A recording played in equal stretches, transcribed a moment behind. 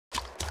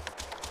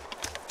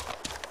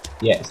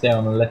Yeah, it's there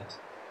on the left.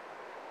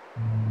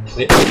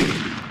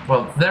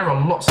 Well, there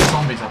are lots of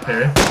zombies up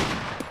here.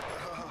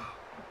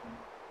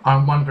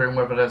 I'm wondering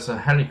whether there's a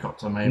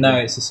helicopter, maybe. No,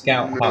 it's a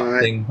scout hut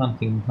thing,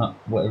 hunting hut,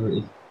 whatever it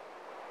is.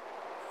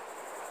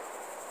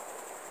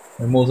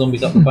 There are more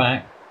zombies up the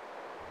back.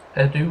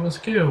 Edu was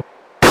killed.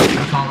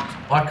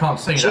 I can't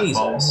see Jesus.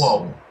 that far.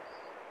 Whoa.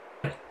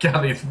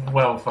 Galley's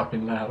well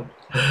fucking loud.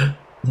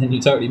 And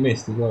you totally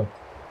missed as well.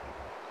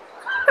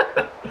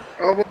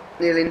 Oh, what?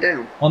 Kneeling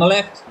down. On the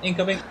left,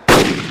 incoming.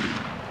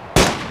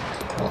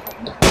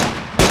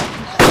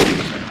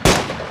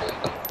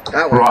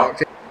 That one Right.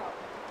 marked it.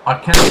 I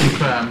can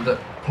confirm that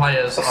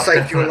players are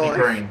Saved your definitely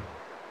life. green.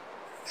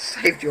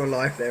 Saved your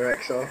life there,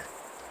 XR.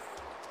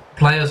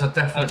 Players are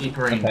definitely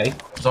green. Okay.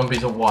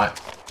 Zombies are white.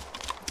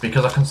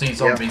 Because I can see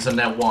zombies and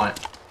they're white.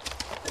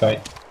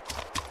 Okay.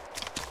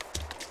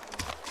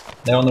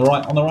 They're on the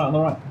right, on the right, on the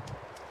right.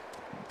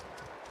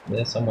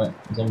 There's somewhere,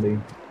 zombie.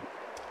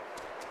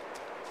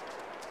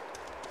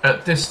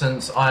 At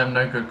distance, I am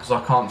no good because I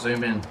can't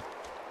zoom in.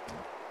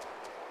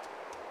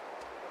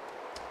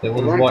 There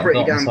was Well, a I'm white pretty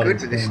dot damn inside good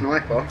the with this screen.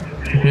 sniper.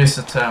 Here's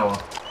the tower.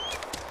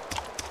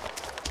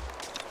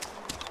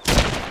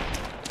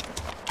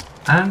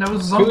 And there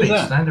was a Who was zombie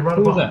that? standing right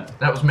Who was above. that?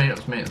 That was me, it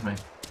was me, it was me.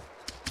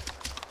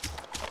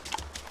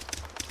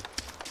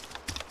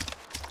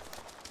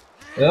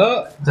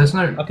 Oh, There's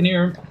no... I can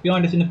hear him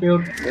behind us in the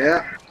field.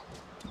 Yeah.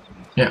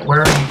 Yeah,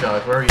 where are you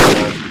guys? Where are you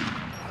guys?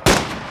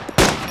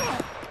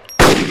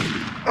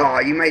 Oh,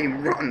 you made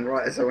him run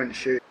right as I went to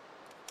shoot.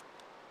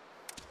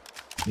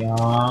 Yeah.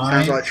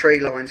 Sounds like tree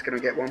line's gonna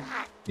get one.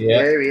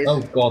 Yeah. There he is.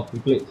 Oh god, we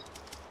blitzed.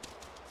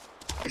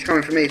 He's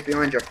coming for me, he's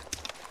behind you.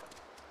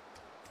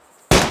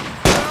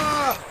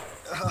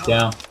 He's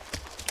down.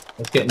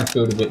 Let's get in the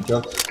field a bit,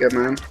 Jobs. Good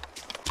man.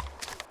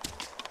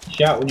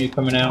 Shout when you're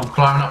coming I'm out.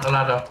 climbing up the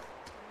ladder.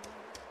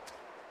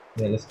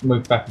 Yeah, let's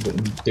move back a bit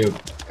in the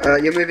field.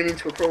 You're moving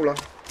into a crawler.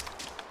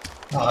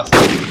 Oh, that's...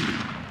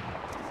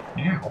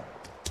 Ow.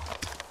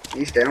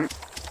 He's down.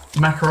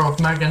 Makarov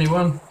mag,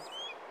 anyone?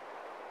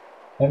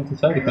 Empty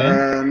soda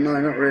can. No,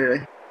 not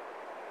really.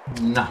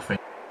 Nothing.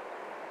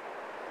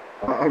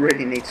 I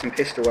really need some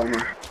pistol ammo.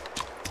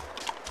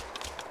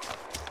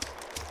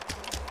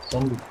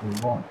 Zombie to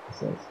the right, it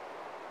says.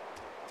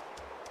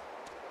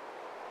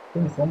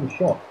 Finish zombie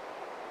shot.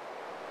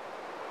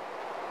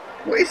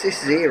 What is this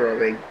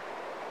zeroing?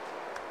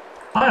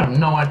 I have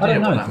no I idea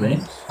don't know, what that to be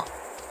means.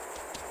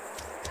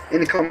 In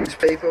the comments,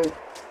 people.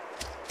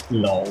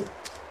 Lol.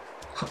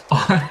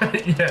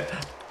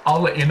 Yeah,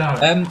 I'll let you know.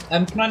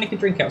 Can I nick a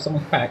drink out of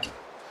someone's pack?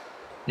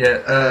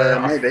 Yeah,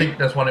 I maybe. think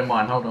there's one in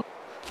mine. Hold on.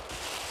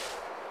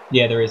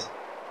 Yeah, there is.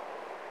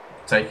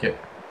 Take it.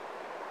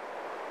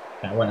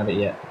 No, I won't have it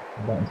yet.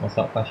 I'm waiting until I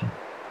start flashing.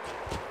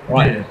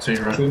 Right, Yeah, too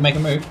right. should we make a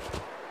move?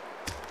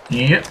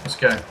 Yep, let's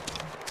go.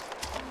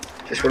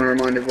 Just want to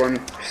remind everyone,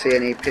 if you see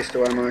any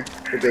pistol ammo,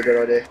 would be a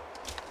good idea.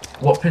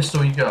 What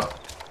pistol you got?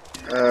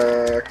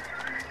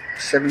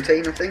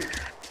 17, I think.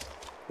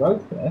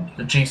 Growth there?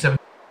 The G7.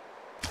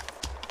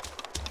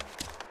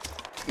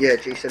 Yeah,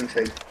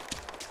 G17.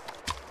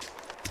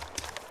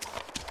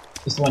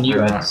 It's the one you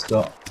had, Right.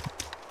 Scott.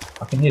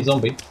 I can hear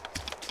zombie.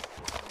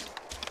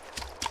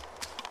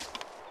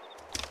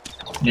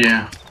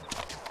 Yeah,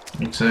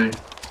 me too.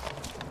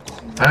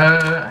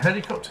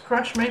 Helicopter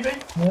crash maybe?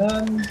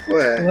 Oh,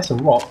 Where? that's a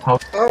rock.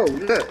 Oh,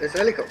 look, there's a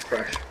helicopter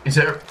crash. Is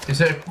it a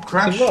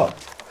crash? It's a rock.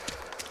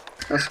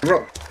 That's a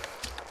rock.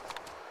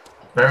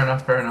 Fair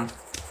enough, fair enough.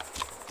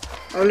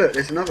 Oh, look,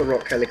 there's another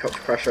rock helicopter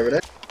crash over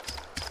there.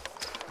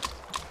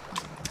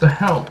 The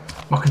hell?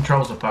 My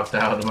controls are bugged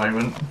out at the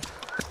moment.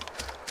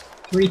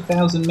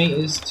 3,000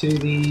 meters to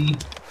the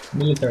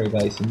military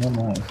base in one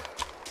way.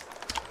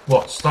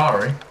 What,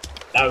 Starry?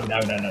 No,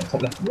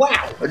 top left.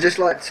 Wow! I'd just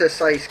like to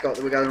say, Scott,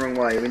 that we're going the wrong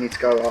way. We need to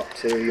go up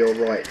to your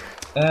right.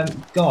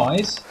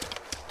 Guys.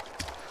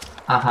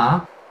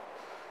 Uh-huh.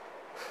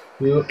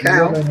 You're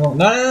Cow? going wrong.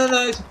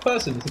 No, it's a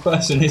person,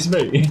 it's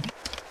me.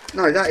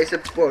 No, that is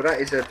a, well, that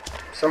is a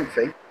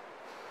something.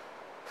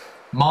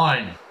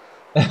 Mine.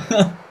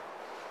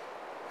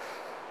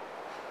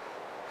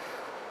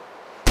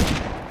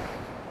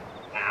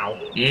 Ow.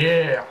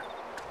 Yeah.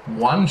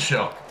 One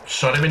shot.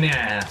 Shot him in the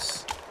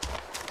ass.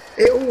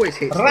 It always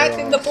hits Right their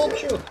in the arse. bum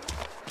shoot.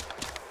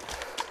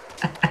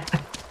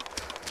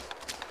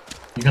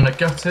 You gonna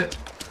gut it?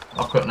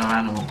 I've got no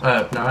animal.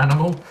 No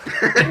animal?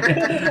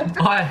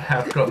 I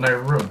have got no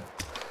room.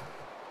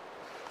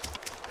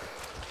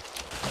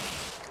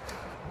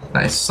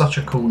 That is such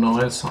a cool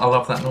noise. I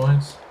love that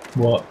noise.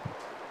 What?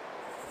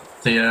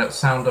 The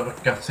sound of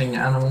a gutting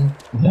animal.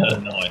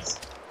 Nice.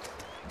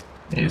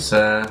 It's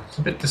a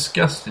bit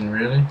disgusting,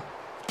 really.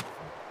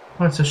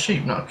 Oh, it's a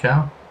sheep, not a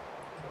cow.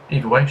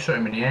 Either way, shot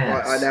him in the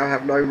ass. Right, I now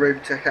have no room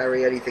to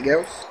carry anything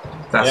else.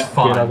 That's Yeah,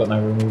 fine. good, I've got no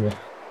room either.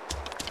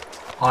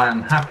 I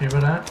am happy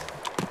with that.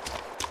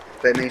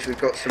 That means we've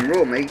got some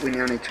raw meat we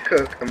now need to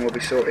cook and we'll be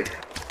sorted.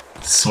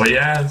 Sweet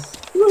as.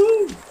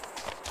 Woohoo!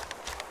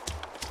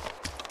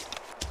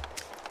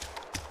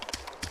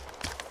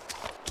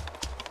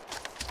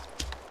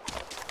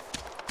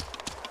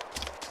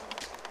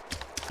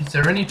 Is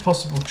there any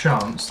possible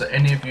chance that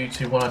any of you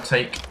two want to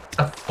take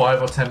a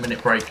 5 or 10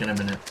 minute break in a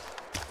minute?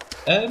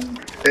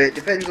 It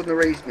depends on the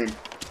reasoning.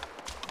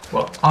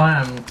 Well,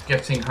 I am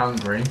getting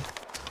hungry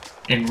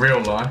in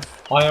real life.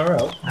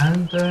 IRL?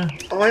 And,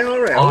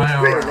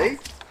 IRL? Really?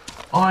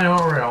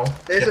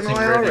 IRL. There's an getting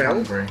IRL? really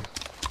hungry.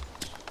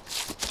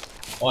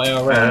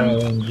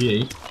 IRL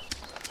ONG.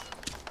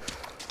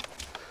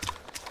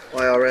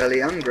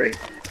 IRL hungry.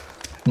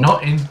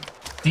 Not in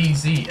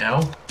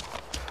DZL.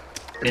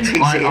 In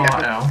DZL.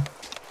 IRL,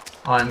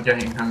 I am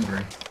getting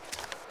hungry.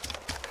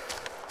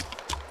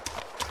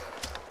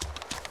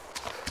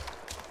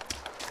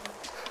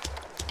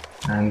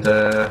 And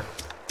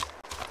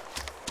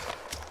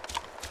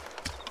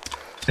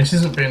this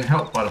isn't being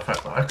helped by the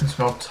fact that I can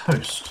smell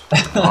toast.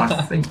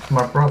 I think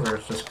my brother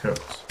has just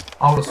cooked.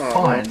 I was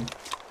fine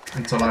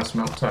until I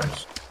smelled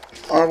toast.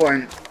 I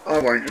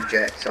won't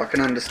object. I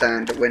can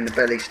understand that when the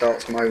belly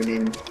starts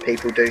moaning,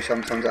 people do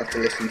sometimes have to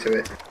listen to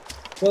it.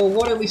 Well,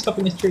 why don't we stop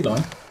in this tree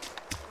line?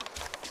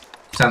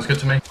 Sounds good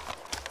to me.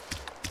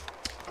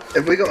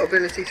 Have we got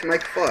ability to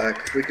make a fire?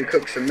 Because we could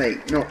cook some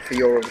meat. Not for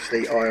your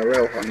obviously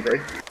IRL hungry.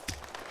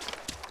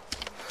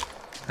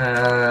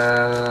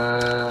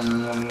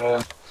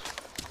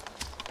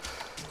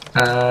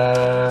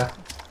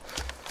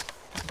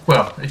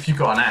 Well, if you've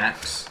got an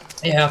axe.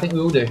 Yeah, I think we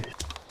all do.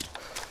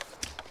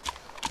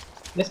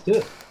 Let's do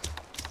it.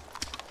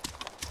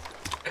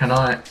 Can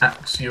I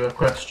ask you a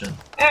question?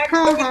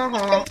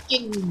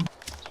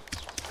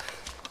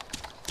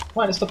 Right,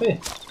 let's stop here.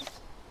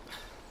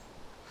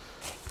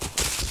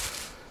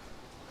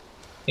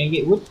 Can you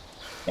get wood?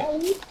 Yeah,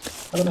 wood?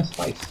 I got no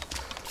space.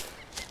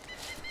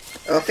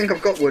 I think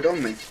I've got wood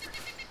on me.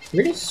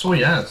 Really?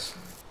 Sweet as.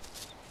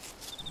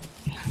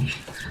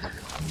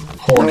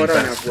 No, I don't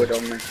have wood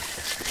on me.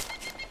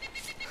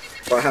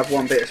 But I have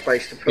one bit of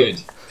space to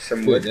put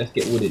some wood. Good, let's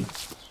get wood in.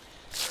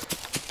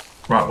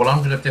 Right, well I'm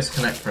going to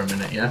disconnect for a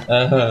minute, yeah?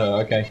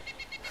 Okay.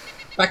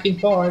 Back in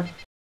 5.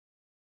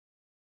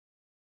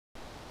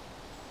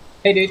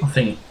 Hey dude. I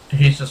think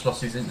he's just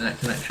lost his internet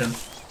connection.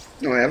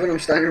 No, I haven't. I'm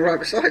standing right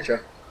beside you.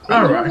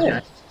 Oh, right,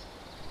 okay.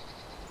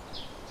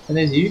 And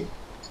there's you,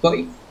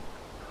 Scotty.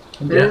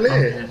 And Yeah, we're all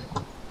I'm here. here.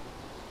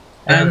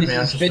 And I'm this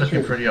just is looking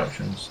special. for the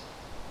options.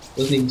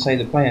 Doesn't even say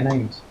the player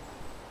names.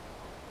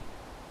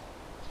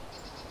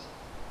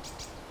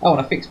 Oh,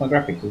 and I fixed my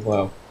graphics as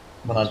well.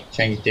 When I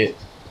changed it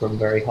from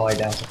very high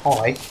down to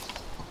high,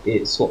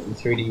 it swapped the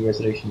 3D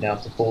resolution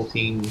down to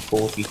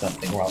 1440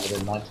 something rather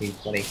than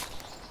 1920.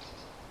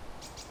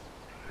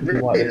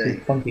 Really?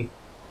 Funky.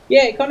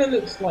 Yeah, it kind of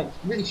looks like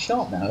really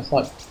sharp now. It's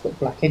like got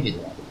black edges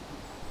around it.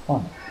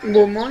 Fun.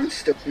 Well,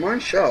 mine's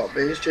sharp,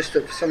 but it's just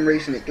that for some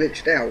reason it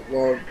glitched out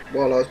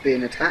while I was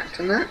being attacked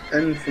and that,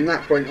 and from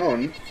that point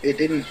on, it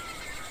didn't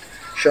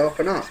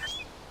sharpen up.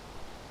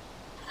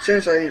 As soon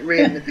as I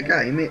re-entered the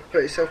game, it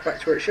put itself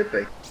back to where it should be.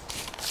 It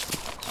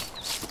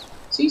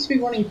seems to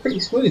be running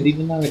pretty smooth,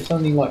 even though it's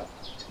only like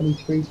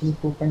 23,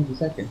 24 frames a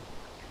second.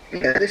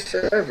 Yeah, this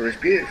server is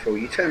beautiful.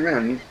 You turn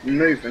around, you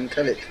move and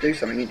tell it to do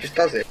something, it just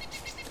does it.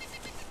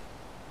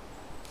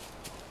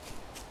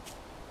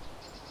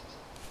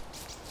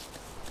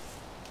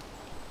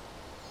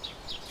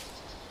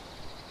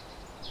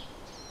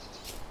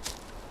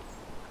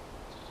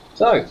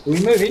 So, are we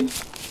moving?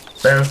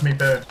 Bear with me,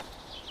 bear.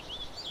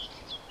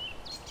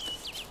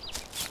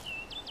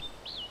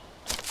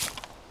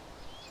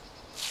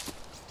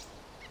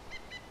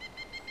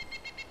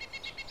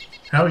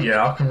 Hell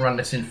yeah, I can run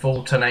this in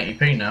full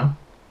 1080p now.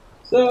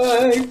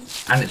 So,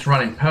 And it's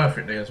running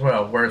perfectly as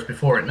well, whereas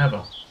before it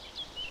never.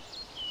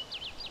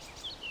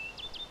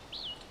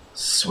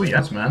 Sweet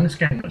as man, this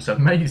game looks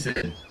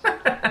amazing.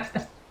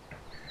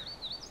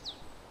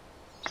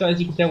 so as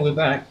you can tell, we're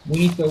back. We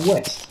need to go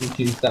west, which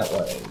is that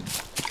way.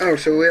 Oh,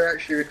 so we're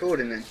actually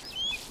recording then?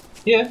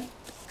 Yeah.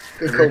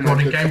 Good call, man.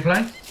 Recording Good call.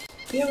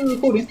 gameplay? Yeah, we're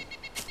recording.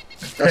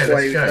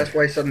 Okay, That's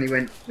why suddenly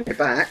went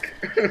back.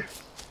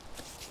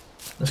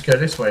 Let's go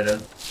this way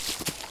then.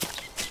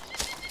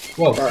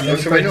 Well, Right, you know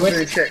so we're not west?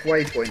 going to check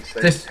waypoints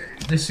then.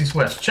 This is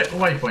west. Check the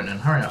waypoint then,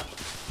 hurry up.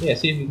 Yeah,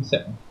 see if you can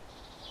set them.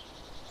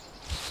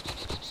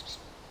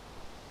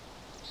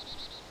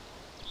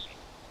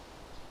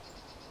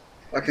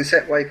 I can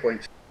set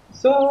waypoints.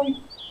 So,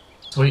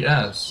 Sweet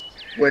as.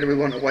 Where do we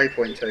want a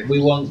waypoint to? we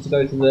want to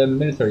go to the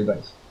military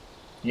base.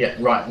 Yeah,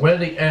 right, where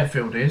the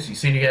airfield is, you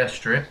see the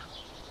airstrip?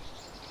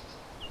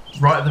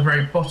 Right at the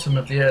very bottom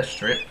of the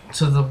airstrip,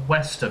 to the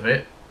west of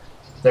it,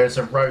 there's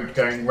a road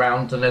going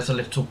round and there's a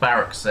little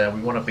barracks there.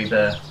 We want to be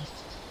there.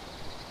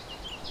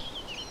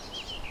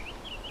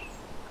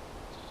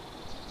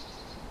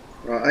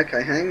 Right,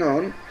 okay, hang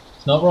on.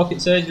 It's not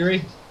rocket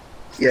surgery.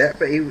 Yeah,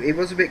 but he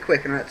was a bit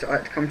quick and I had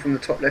to come from the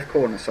top left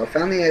corner. So I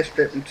found the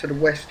airstrip and to the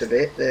west of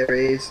it there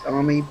is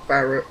army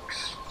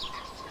barracks.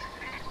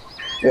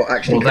 Well,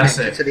 actually that's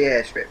connected it. to the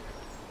airstrip.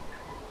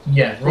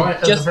 Yeah, right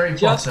at the very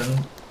just-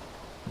 bottom.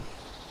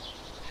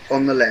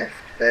 On the left,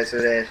 there's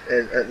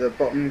at the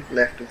bottom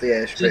left of the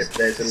airstrip,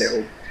 there's a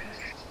little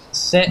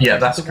Set Yeah,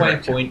 that's the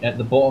correct, waypoint at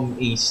the bottom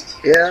east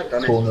Yeah, I've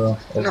done it. corner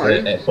of No.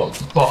 the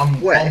airport.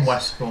 Bottom West.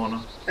 west corner.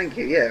 Thank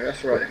you, yeah,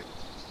 that's right.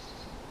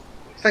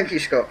 Thank you,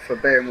 Scott, for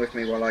bearing with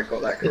me while I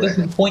got that It correct.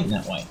 doesn't point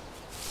that way.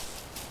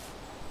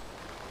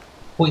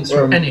 Points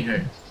Well, from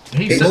Anywho,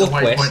 he says the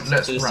northwest waypoint,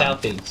 let's to the run.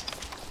 southeast.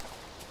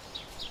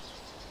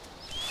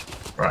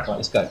 Right. Right,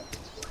 let's go.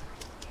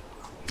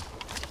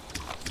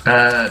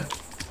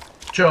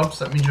 Jobs,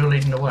 that means you're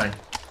leading the way.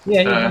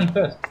 Yeah, you're running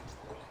first.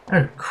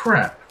 Oh,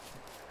 crap.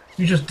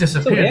 You just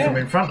disappeared yeah. from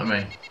in front of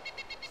me.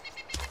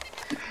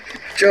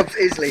 Jobs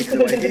is leading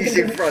the way. He's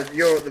in front,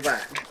 you're at the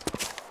back.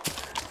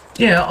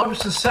 Yeah, I was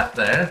just sat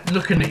there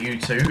looking at you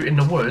two in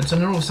the woods,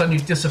 and then all of a sudden you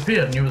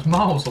disappeared and you was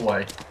miles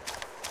away.